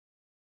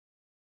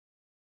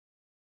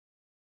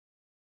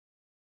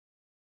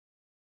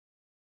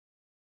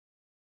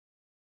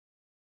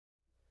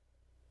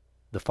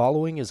The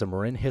following is a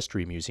Marin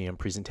History Museum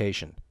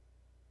presentation.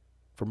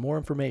 For more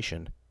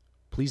information,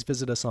 please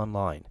visit us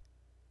online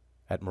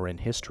at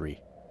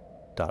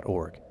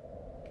marinhistory.org.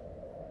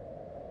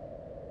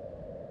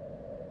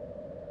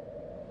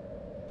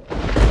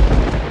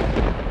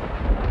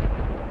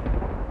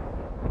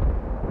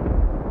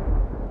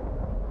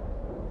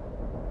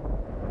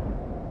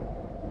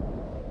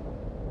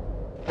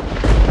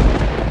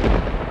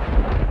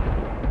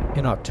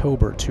 In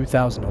October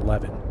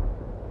 2011,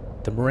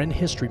 the Marin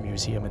History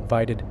Museum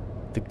invited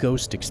the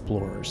Ghost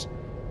Explorers,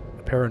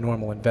 a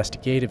paranormal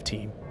investigative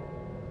team,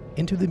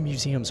 into the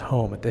museum's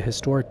home at the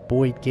historic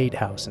Boyd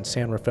Gatehouse in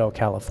San Rafael,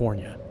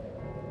 California.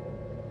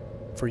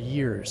 For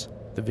years,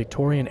 the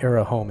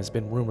Victorian-era home has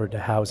been rumored to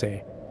house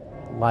a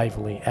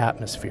lively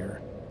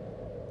atmosphere,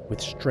 with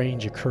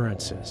strange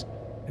occurrences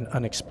and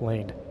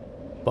unexplained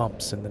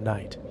bumps in the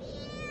night.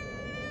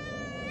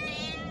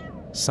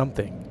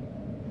 Something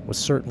was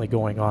certainly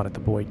going on at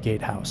the Boyd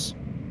Gatehouse.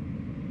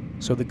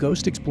 So the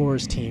Ghost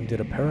Explorers team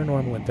did a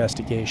paranormal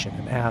investigation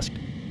and asked,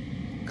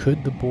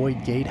 could the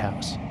Boyd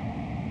Gatehouse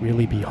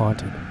really be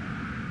haunted?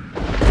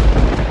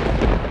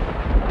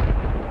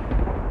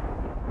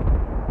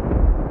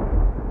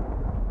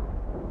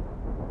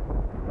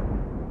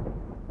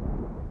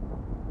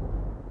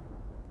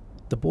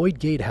 The Boyd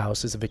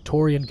Gatehouse is a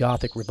Victorian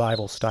Gothic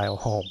Revival-style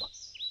home.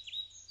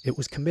 It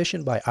was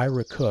commissioned by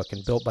Ira Cook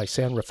and built by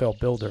San Rafael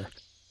builder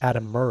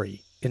Adam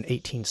Murray in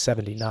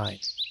 1879.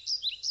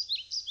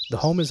 The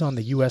home is on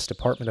the U.S.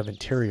 Department of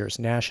Interior's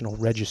National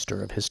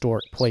Register of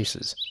Historic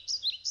Places,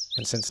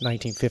 and since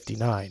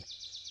 1959,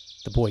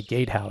 the Boyd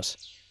Gatehouse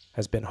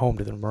has been home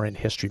to the Marin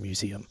History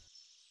Museum.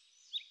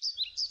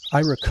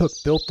 Ira Cook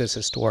built this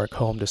historic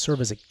home to serve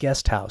as a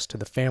guest house to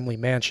the family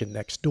mansion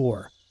next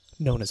door,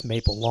 known as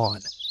Maple Lawn.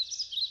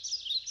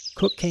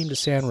 Cook came to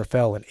San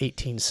Rafael in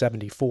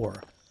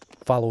 1874,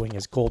 following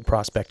his gold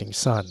prospecting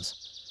sons.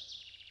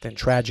 Then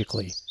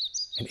tragically,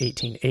 in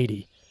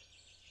 1880,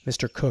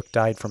 Mr. Cook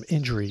died from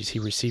injuries he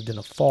received in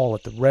a fall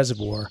at the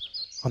reservoir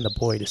on the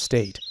Boyd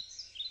estate.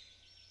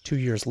 2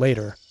 years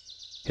later,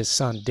 his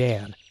son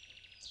Dan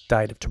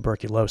died of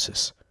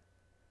tuberculosis.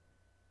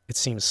 It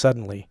seems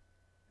suddenly,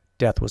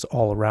 death was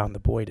all around the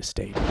Boyd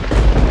estate.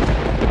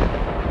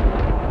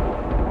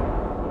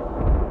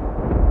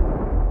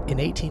 In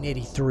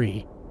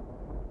 1883,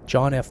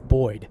 John F.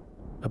 Boyd,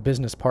 a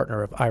business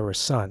partner of Ira's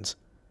sons,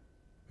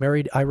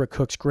 married Ira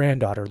Cook's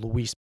granddaughter,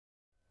 Louise.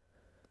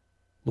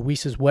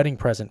 Louise's wedding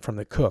present from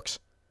the Cooks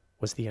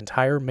was the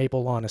entire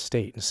Maple Lawn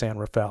estate in San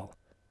Rafael.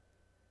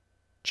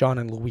 John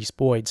and Louise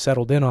Boyd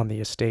settled in on the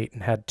estate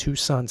and had 2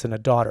 sons and a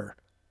daughter,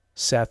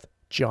 Seth,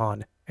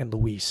 John, and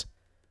Louise.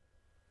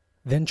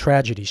 Then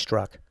tragedy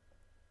struck.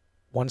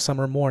 One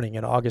summer morning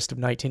in August of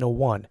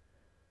 1901,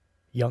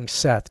 young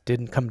Seth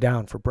didn't come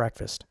down for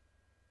breakfast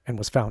and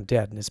was found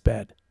dead in his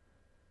bed.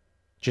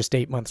 Just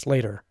 8 months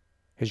later,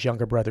 his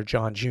younger brother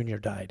John Jr.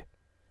 died.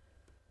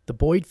 The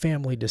Boyd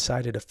family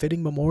decided a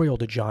fitting memorial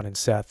to John and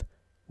Seth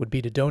would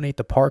be to donate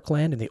the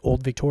parkland and the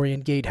old Victorian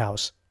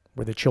gatehouse,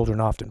 where the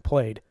children often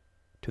played,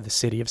 to the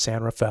city of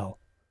San Rafael.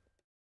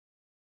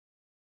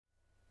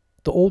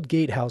 The old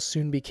gatehouse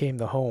soon became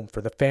the home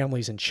for the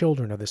families and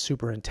children of the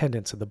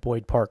superintendents of the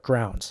Boyd Park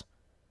grounds.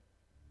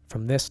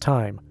 From this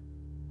time,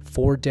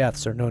 4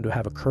 deaths are known to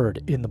have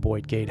occurred in the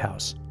Boyd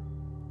Gatehouse.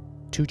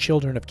 2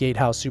 children of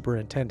Gatehouse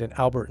Superintendent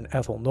Albert and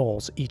Ethel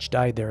Knowles each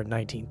died there in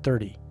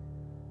 1930.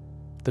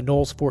 The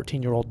Knowles'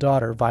 14-year-old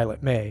daughter,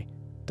 Violet May,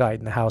 died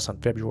in the house on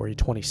February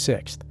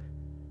 26th.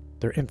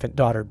 Their infant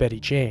daughter, Betty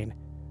Jane,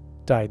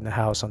 died in the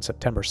house on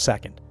September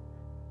 2nd.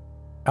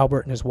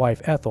 Albert and his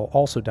wife, Ethel,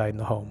 also died in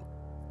the home.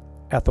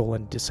 Ethel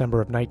in December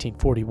of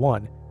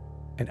 1941,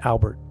 and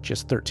Albert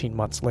just 13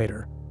 months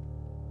later.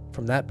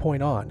 From that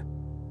point on,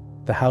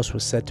 the house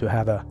was said to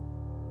have a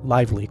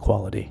lively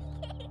quality.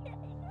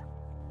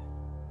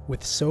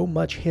 With so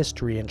much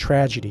history and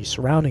tragedy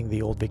surrounding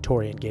the old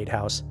Victorian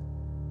gatehouse,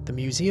 the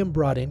museum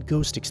brought in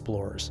Ghost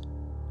Explorers,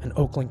 an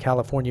Oakland,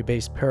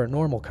 California-based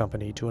paranormal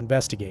company, to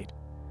investigate.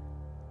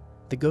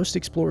 The Ghost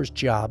Explorers'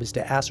 job is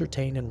to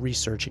ascertain and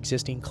research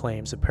existing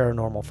claims of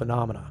paranormal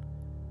phenomena.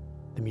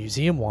 The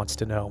museum wants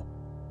to know,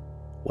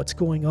 what's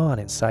going on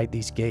inside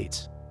these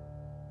gates?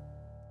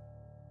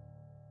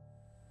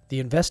 The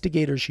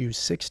investigators use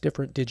 6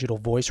 different digital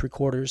voice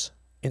recorders,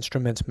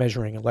 instruments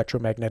measuring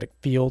electromagnetic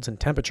fields and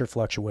temperature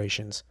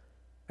fluctuations,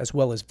 as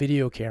well as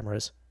video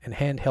cameras and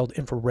handheld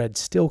infrared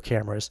still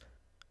cameras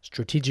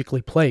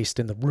strategically placed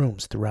in the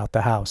rooms throughout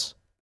the house.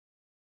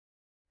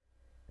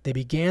 They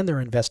began their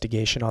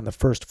investigation on the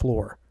first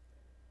floor.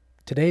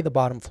 Today, the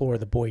bottom floor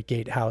of the Boyd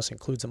Gatehouse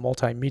includes a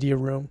multimedia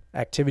room,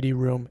 activity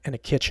room, and a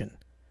kitchen.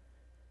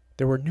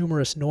 There were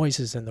numerous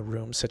noises in the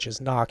room, such as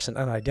knocks and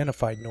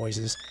unidentified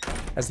noises,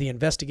 as the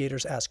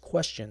investigators asked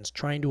questions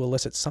trying to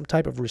elicit some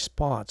type of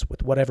response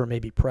with whatever may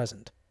be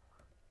present.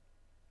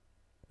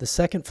 The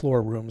second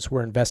floor rooms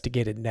were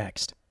investigated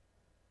next.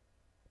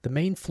 The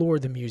main floor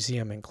of the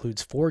museum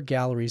includes 4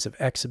 galleries of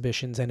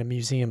exhibitions and a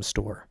museum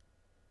store.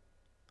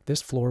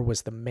 This floor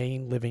was the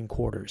main living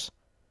quarters.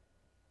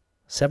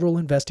 Several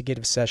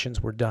investigative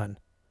sessions were done,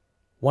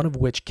 one of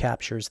which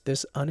captures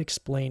this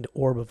unexplained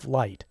orb of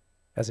light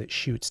as it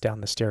shoots down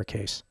the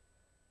staircase.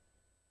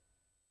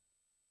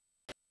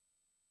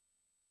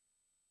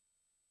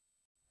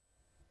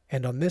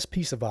 And on this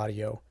piece of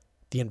audio,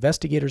 the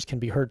investigators can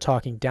be heard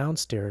talking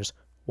downstairs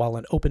while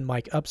an open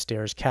mic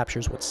upstairs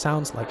captures what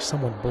sounds like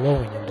someone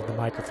blowing into the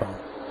microphone.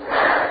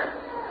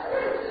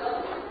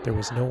 There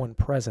was no one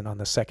present on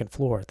the second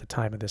floor at the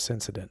time of this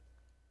incident.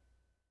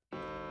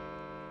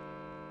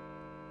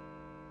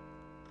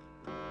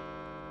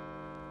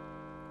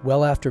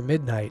 Well after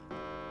midnight,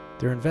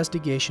 their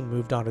investigation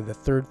moved on to the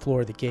third floor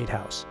of the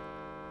gatehouse,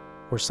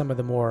 where some of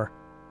the more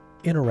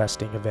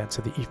interesting events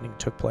of the evening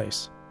took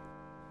place.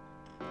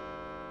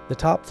 The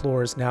top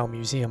floor is now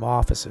museum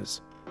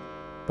offices,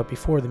 but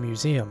before the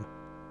museum,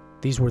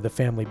 these were the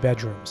family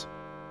bedrooms,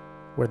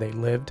 where they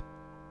lived,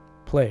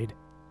 played,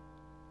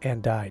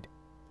 and died.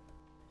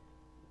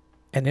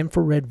 An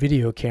infrared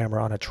video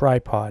camera on a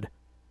tripod,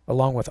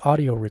 along with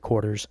audio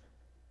recorders,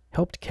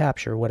 helped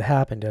capture what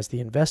happened as the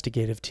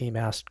investigative team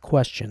asked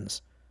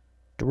questions,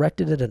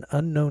 directed at an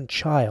unknown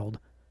child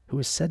who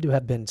is said to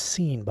have been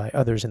seen by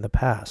others in the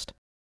past.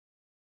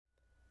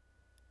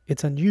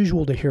 It's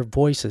unusual to hear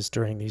voices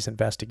during these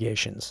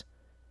investigations,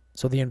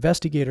 so the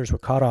investigators were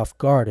caught off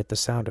guard at the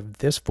sound of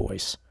this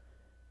voice,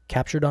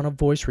 captured on a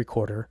voice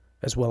recorder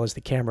as well as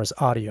the camera's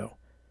audio.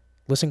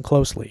 Listen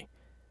closely.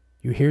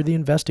 You hear the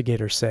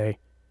investigator say,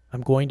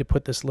 "I'm going to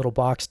put this little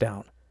box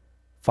down,"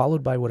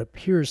 followed by what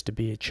appears to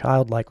be a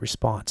childlike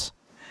response.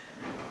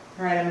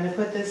 All right, I'm going to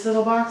put this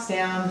little box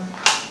down.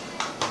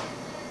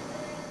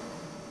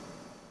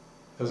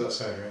 That was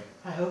outside, right?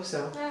 I hope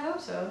so. I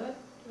hope so.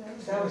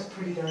 That was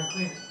pretty darn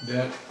quick.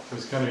 That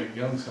was kind of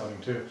young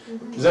sounding too.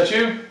 Mm-hmm. Is that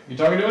you? You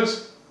talking to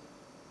us?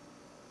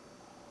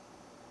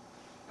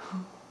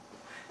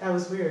 That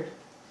was weird.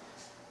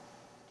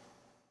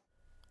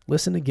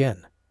 Listen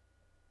again.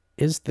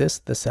 Is this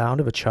the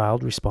sound of a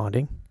child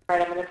responding? All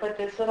right, I'm going to put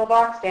this little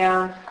box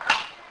down.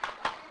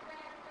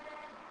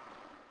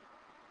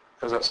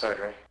 That was outside,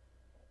 right?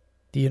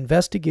 The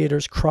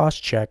investigators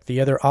cross-checked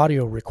the other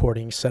audio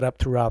recordings set up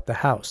throughout the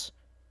house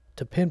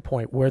to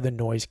pinpoint where the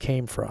noise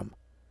came from.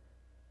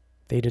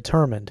 They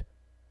determined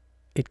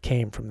it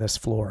came from this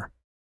floor.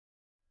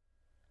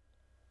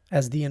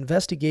 As the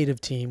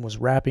investigative team was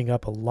wrapping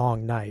up a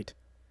long night,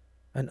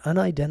 an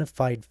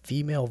unidentified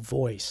female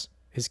voice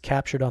is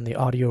captured on the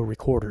audio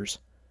recorders.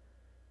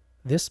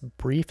 This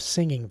brief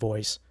singing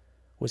voice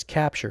was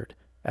captured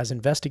as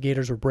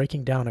investigators were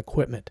breaking down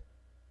equipment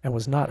and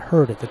was not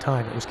heard at the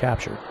time it was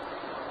captured.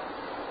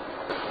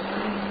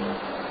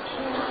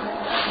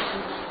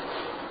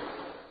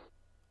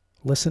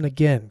 Listen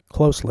again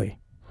closely.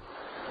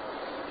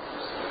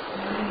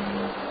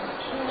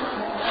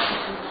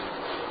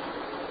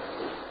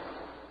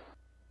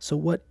 So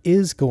what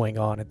is going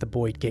on at the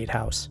Boyd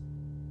Gatehouse?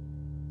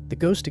 The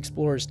Ghost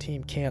Explorers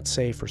team can't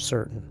say for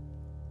certain.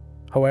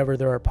 However,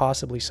 there are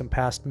possibly some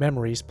past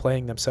memories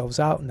playing themselves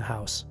out in the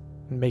house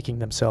and making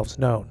themselves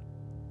known.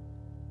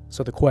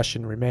 So the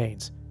question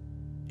remains,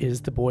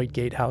 is the Boyd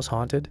Gatehouse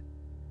haunted?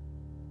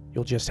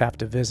 You'll just have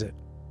to visit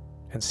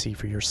and see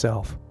for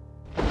yourself.